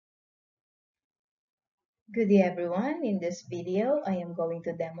Good day everyone. In this video, I am going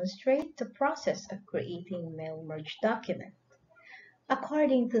to demonstrate the process of creating mail merge document.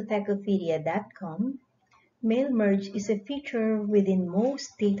 According to Techopedia.com, mail merge is a feature within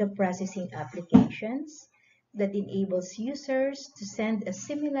most data processing applications that enables users to send a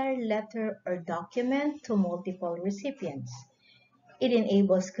similar letter or document to multiple recipients. It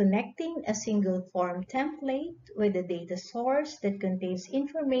enables connecting a single form template with a data source that contains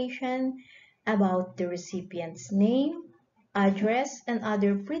information about the recipient's name, address, and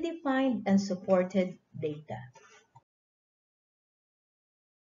other predefined and supported data.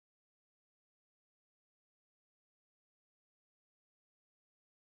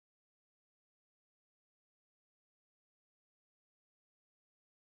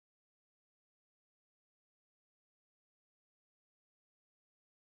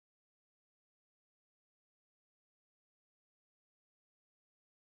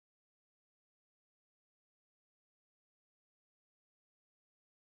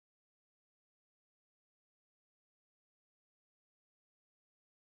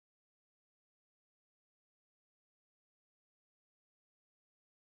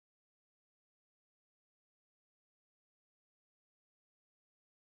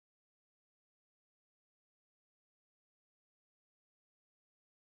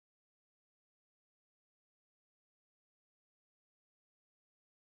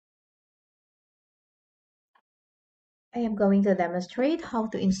 I am going to demonstrate how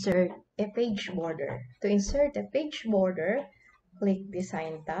to insert a page border. To insert a page border, click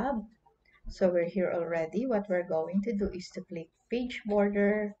Design tab. So we're here already. What we're going to do is to click page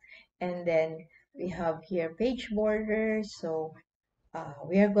border, and then we have here page border. So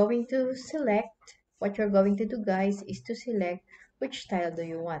we are going to select, what you're going to do guys is to select which style do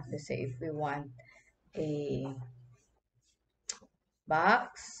you want. Let's say if we want a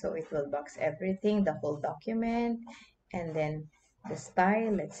box, so it will box everything, the whole document, and then the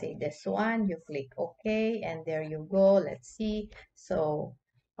style, let's say this one, you click OK, and there you go. Let's see. So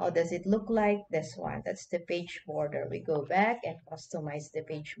how does it look like? This one, that's the page border. We go back and customize the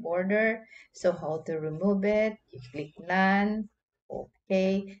page border. So how to remove it? You click none.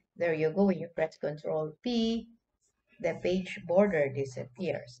 Okay, there you go. When you press Control P, the page border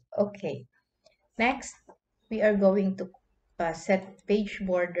disappears. Okay, next, we are going to set page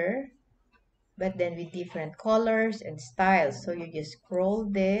border, but then with different colors and styles. So you just scroll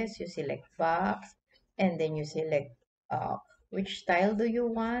this, you select box, and then you select which style do you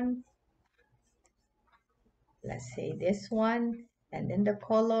want. Let's say this one, and then the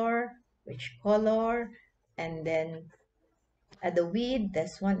color, which color, and then the width.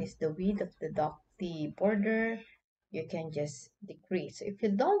 This one is the width of the border. You can just decrease. So if you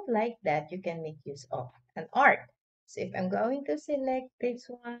don't like that, you can make use of an art. So if I'm going to select this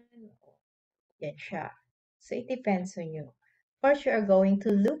one, yan siya. So it depends on you. First, you are going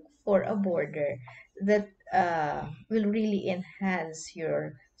to look for a border that will really enhance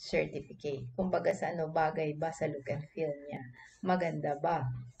your certificate. Kumbaga sa ano, bagay ba sa look and feel niya? Maganda ba?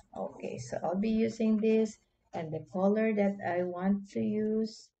 Okay, so I'll be using this, and the color that I want to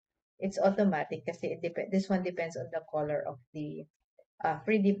use, it's automatic kasi this one depends on the color of the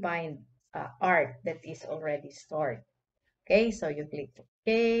predefined art that is already stored. Okay, so you click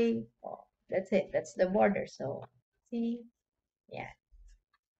OK. Oh, that's it. That's the border. So, see, yeah.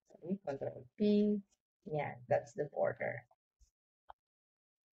 So we Control P. Yeah, that's the border.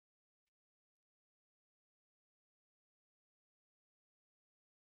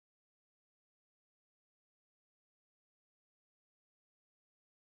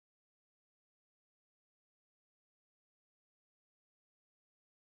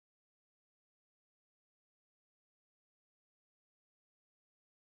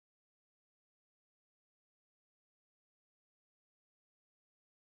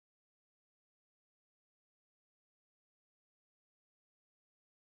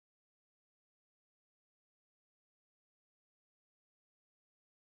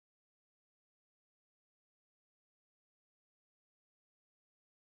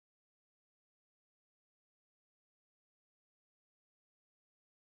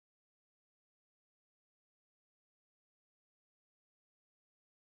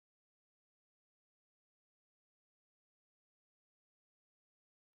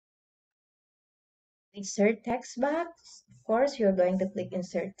 Insert text box. Of course, you're going to click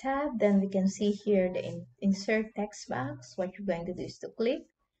Insert tab. Then we can see here the Insert text box. What you're going to do is to click.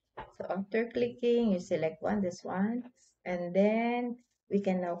 So after clicking, you select one, this one. And then we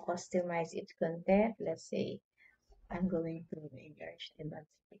can now customize its content. Let's say I'm going to enlarge the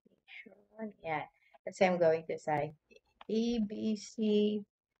notification. Yeah. Let's say I'm going to say ABC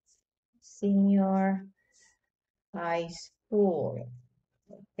Senior high school.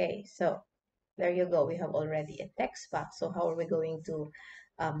 Okay, so there you go. We have already a text box. So how are we going to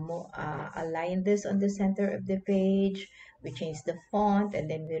align this on the center of the page? We change the font and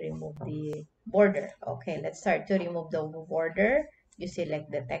then we remove the border. Okay, let's start to remove the border. You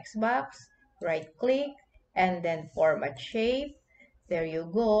select the text box, right click, and then format shape. There you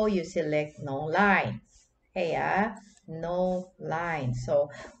go. You select no line. Okay, no line. So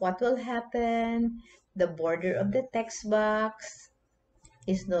what will happen? The border of the text box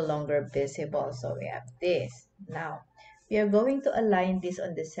is no longer visible. So we have this. Now, we are going to align this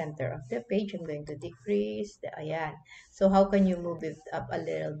on the center of the page. I'm going to decrease the, ayan. So how can you move it up a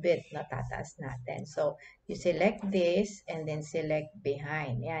little bit? Natataas natin. So you select this and then select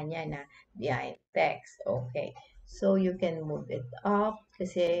behind. Yan, yan na. Behind text. Okay. So you can move it up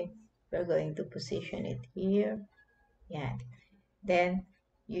kasi we're going to position it here. Yan. Then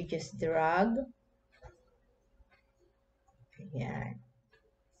you just drag. Yan.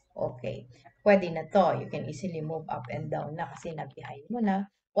 Okay. Pwede na to. You can easily move up and down na kasi na-behind mo na.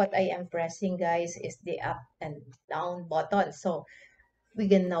 What I am pressing, guys, is the up and down button. So, we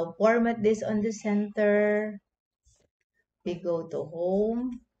can now format this on the center. We go to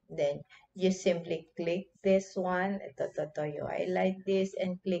home. Then, you simply click this one. Ito. You highlight this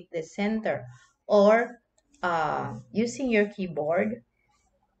and click the center. Or, using your keyboard,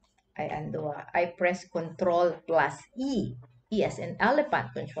 I press Control plus E. E as in elephant,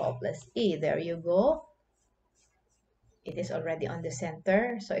 Control plus E. There you go. It is already on the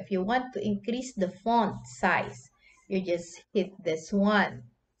center. So if you want to increase the font size, you just hit this one.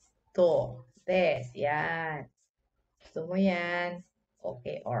 To. This. Yan. Gusto mo yan.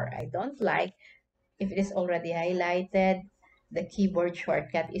 Okay. Or I don't like. If it is already highlighted, the keyboard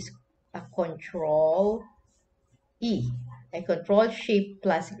shortcut is a Control E. A Control Shift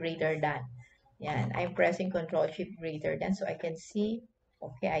plus greater than. Yan. I'm pressing Control Shift greater than so I can see.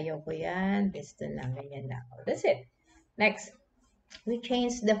 Okay, ayoko yan. Dito lang. Ganyan lang. That's it. Next, we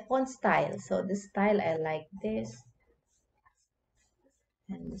change the font style. So the style, I like this.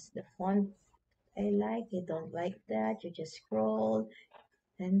 And this is the font I like. You don't like that. You just scroll.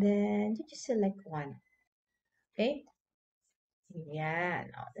 And then you just select one. Okay? Yeah,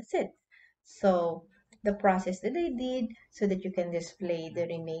 no, that's it. So the process that I did so that you can display the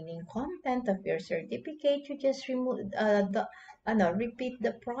remaining content of your certificate, you just remove repeat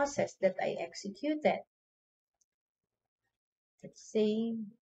the process that I executed. Let's see.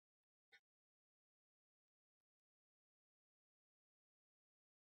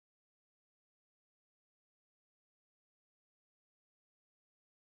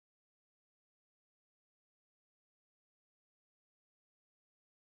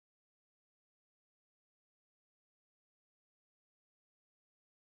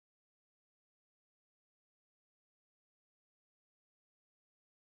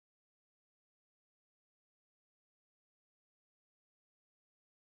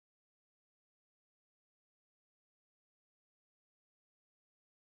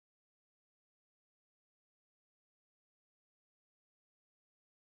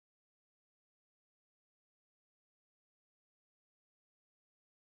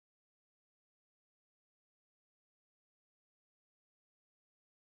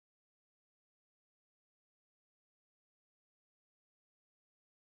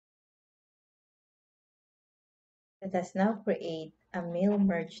 Let us now create a mail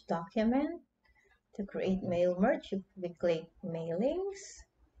merge document. To create mail merge, we click mailings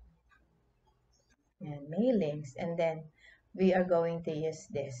and then we are going to use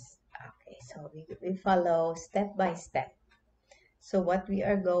this. Okay, so we follow step by step. So what we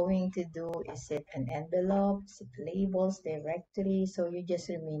are going to do is set an envelope, set labels, directory. So you just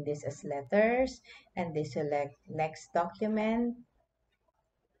remain this as letters and they select next document.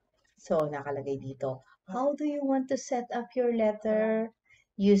 So nakalagay dito, how do you want to set up your letter?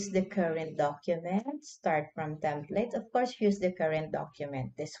 Use the current document, start from template. Of course, use the current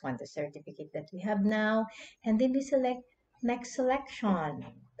document. This one, the certificate that we have now. And then we select next selection.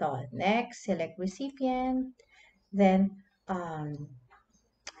 So next, select recipient. Then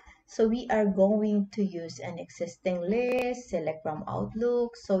so we are going to use an existing list, select from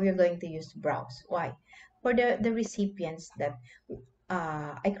Outlook. So we're going to use browse. Why? For the recipients that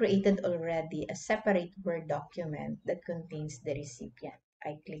I created already a separate Word document that contains the recipient.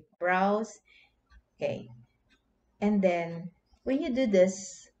 I click browse. Okay. And then when you do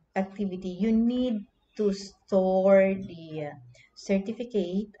this activity, you need to store the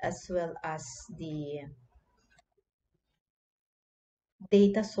certificate as well as the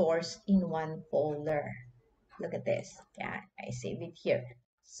data source in one folder. Look at this. Yeah, I save it here.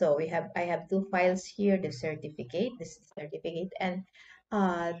 So I have two files here, the certificate, this is certificate, and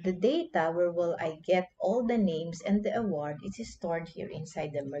the data where will I get all the names and the award is stored here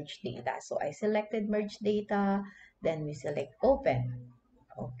inside the merge data. So I selected merge data, then we select open.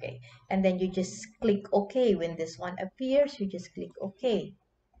 Okay, and then you just click OK. When this one appears, you just click OK.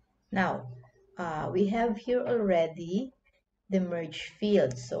 Now, we have here already the merge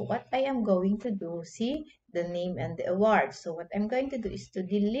field. So what I am going to do, see the name and the award. So what I'm going to do is to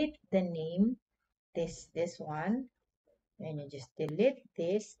delete the name, this one, and you just delete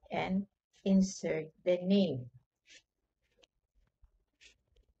this and insert the name.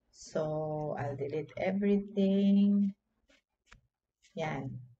 So I'll delete everything.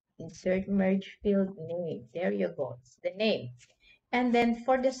 Yan. Insert merge field name. There you go. It's the name. And then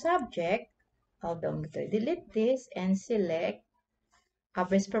for the subject, I'll delete this and select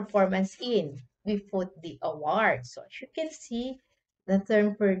best performance in. We put the award. So as you can see, the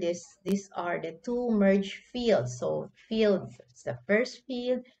term for this, these are the two merge fields. So field is the first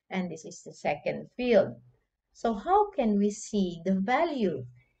field and this is the second field. So how can we see the value?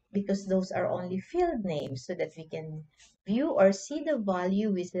 Because those are only field names so that we can view or see the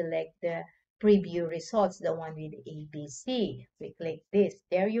value, we select the preview results, the one with ABC. We click this.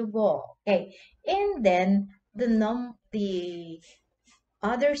 There you go. Okay. And then the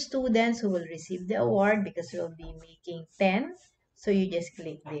other students who will receive the award because we'll be making 10. So you just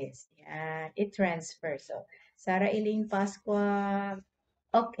click this. Yeah, it transfers. So Sarah Elaine Pasqua.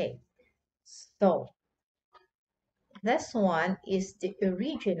 Okay. So this one is the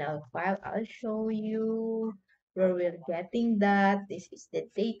original file. I'll show you where we're getting that. This is the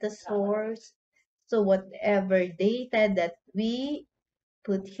data source. So whatever data that we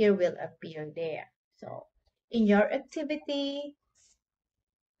put here will appear there. So in your activity,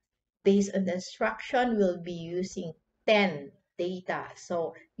 based on the instruction, we'll be using 10 data.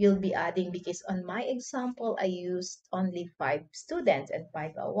 So you'll be adding, because on my example, I used only 5 students and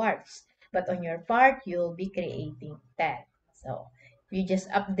 5 awards. But on your part, you'll be creating 10. So you just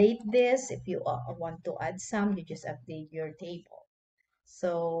update this. If you want to add some, you just update your table.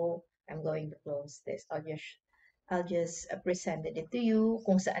 So I'm going to close this. I'll just presented it to you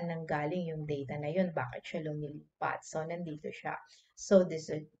kung saan nanggaling yung data na yun, bakit siya lumilipat. So, nandito siya. So, this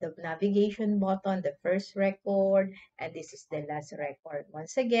is the navigation button, the first record, and this is the last record.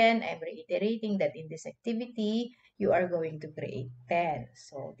 Once again, I'm reiterating that in this activity, you are going to create 10.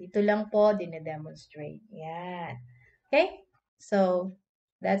 So, dito lang po, dinedemonstrate. Yan. Okay? So,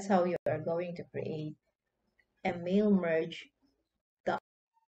 that's how you are going to create a mail merge.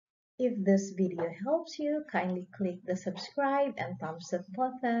 If this video helps you, kindly click the subscribe and thumbs up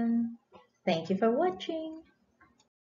button. Thank you for watching.